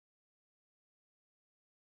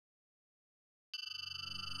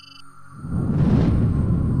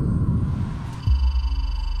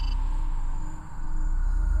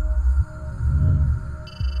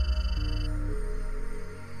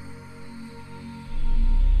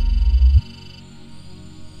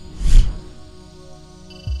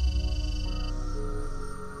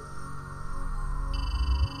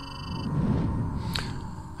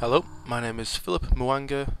My name is Philip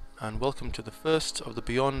Mwanga and welcome to the first of the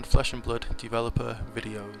Beyond Flesh and Blood developer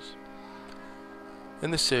videos.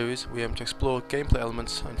 In this series we aim to explore gameplay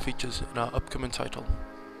elements and features in our upcoming title.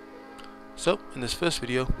 So in this first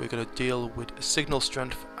video we're going to deal with signal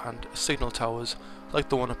strength and signal towers like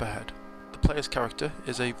the one up ahead. The player's character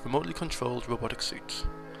is a remotely controlled robotic suit.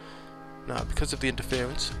 Now because of the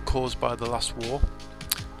interference caused by the last war,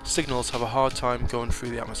 signals have a hard time going through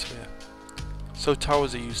the atmosphere. So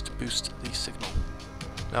towers are used to boost the signal.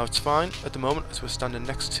 Now it's fine at the moment as we're standing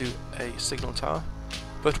next to a signal tower,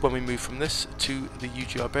 but when we move from this to the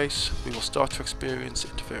UGR base we will start to experience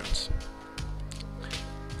interference.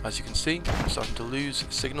 As you can see, I'm starting to lose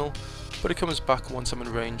signal, but it comes back once I'm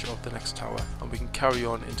in range of the next tower and we can carry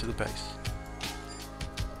on into the base.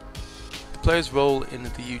 The player's role in the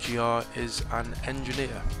UGR is an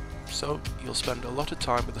engineer, so you'll spend a lot of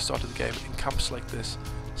time at the start of the game in camps like this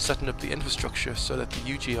setting up the infrastructure so that the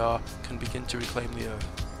UGR can begin to reclaim the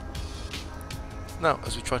Earth. Now,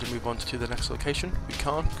 as we try to move on to the next location, we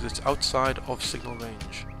can't because it's outside of signal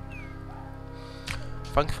range.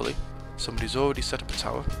 Thankfully, somebody's already set up a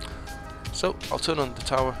tower, so I'll turn on the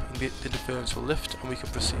tower and the interference will lift and we can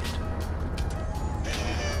proceed.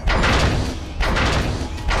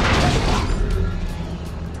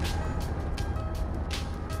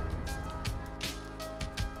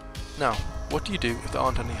 Now, what do you do if there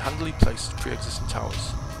aren't any handily placed pre-existing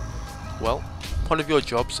towers? Well, one of your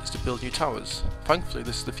jobs is to build new towers. Thankfully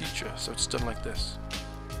this is the future, so it's done like this.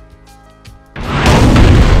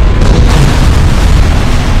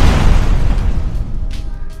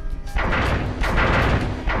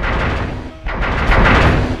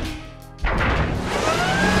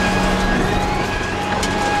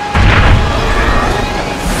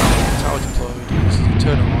 Tower deployed, this is a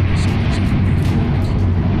turn on, so it can move forward.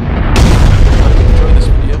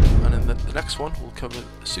 The next one will cover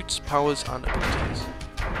suits, powers and abilities.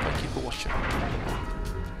 Thank you for watching.